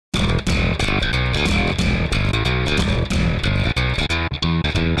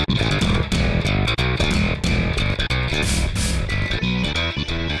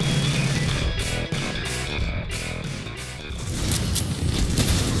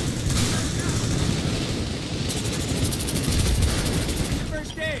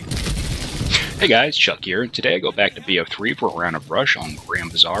Hey guys, Chuck here, and today I go back to Bf3 for a round of Rush on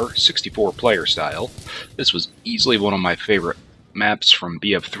Grand Bazaar 64 player style. This was easily one of my favorite maps from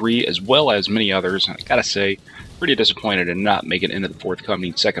Bf3 as well as many others, and I gotta say, pretty disappointed in not making it into the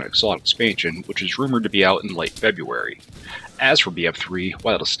forthcoming second Assault expansion, which is rumored to be out in late February. As for Bf3,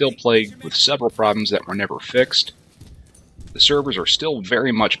 while it is still plagued with several problems that were never fixed, the servers are still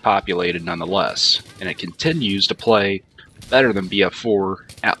very much populated nonetheless, and it continues to play better than BF4,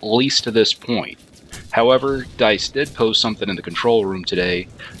 at least to this point. However, DICE did post something in the control room today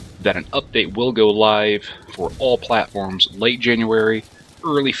that an update will go live for all platforms late January,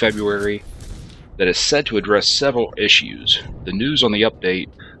 early February, that is said to address several issues. The news on the update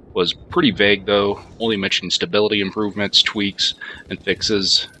was pretty vague though, only mentioning stability improvements, tweaks, and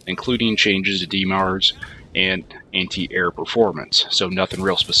fixes, including changes to DMARS and anti-air performance, so nothing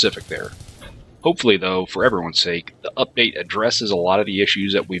real specific there. Hopefully though, for everyone's sake, the update addresses a lot of the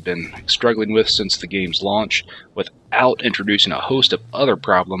issues that we've been struggling with since the game's launch, without introducing a host of other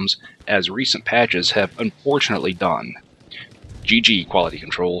problems, as recent patches have unfortunately done. GG, quality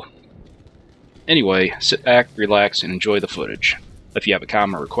control. Anyway, sit back, relax, and enjoy the footage. If you have a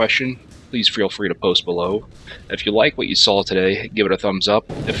comment or question, please feel free to post below. If you like what you saw today, give it a thumbs up.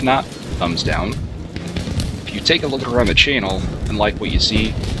 If not, thumbs down. If you take a look around the channel and like what you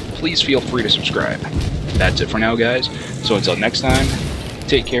see, please feel free to subscribe. That's it for now, guys. So until next time,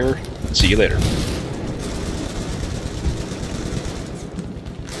 take care, and see you later.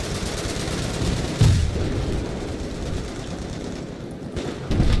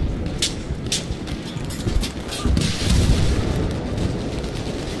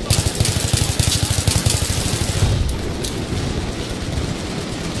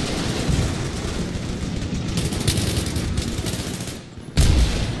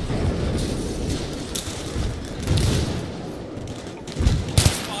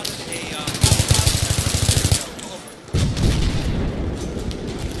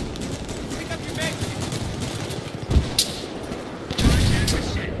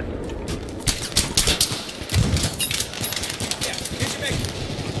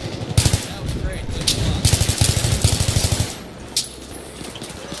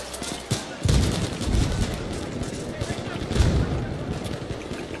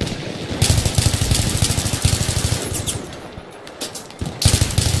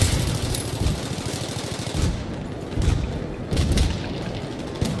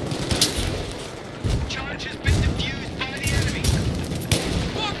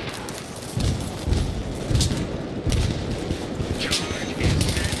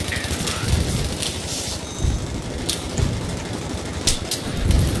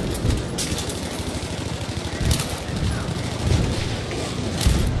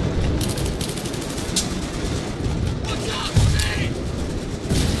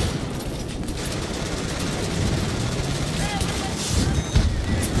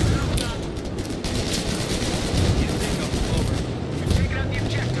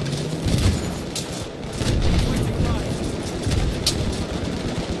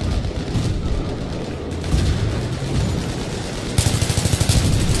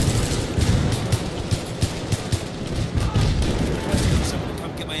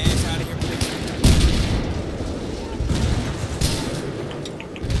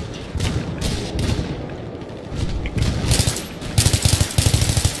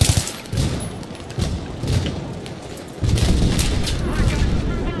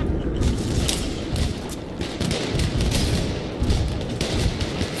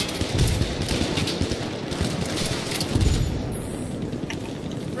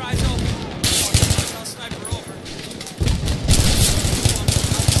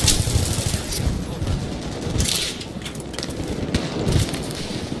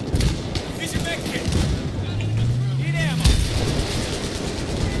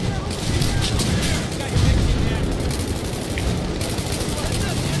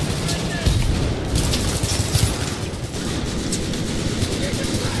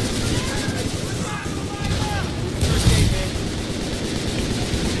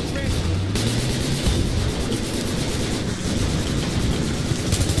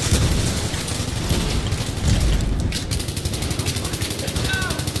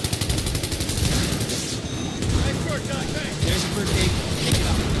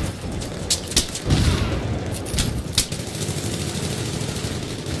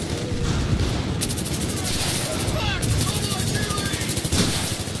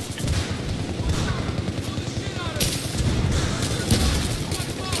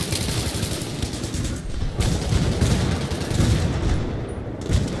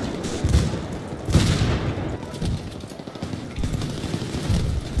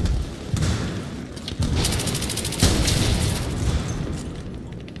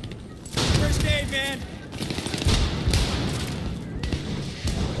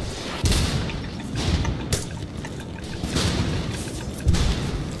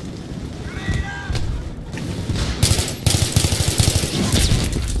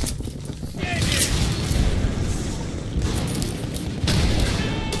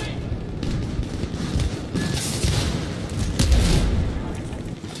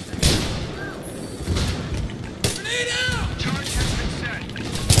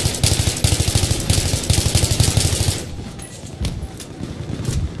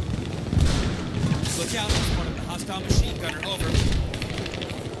 Look out, one of the hostile machine gunner over.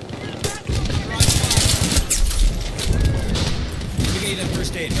 We need that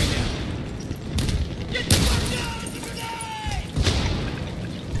first aid right now.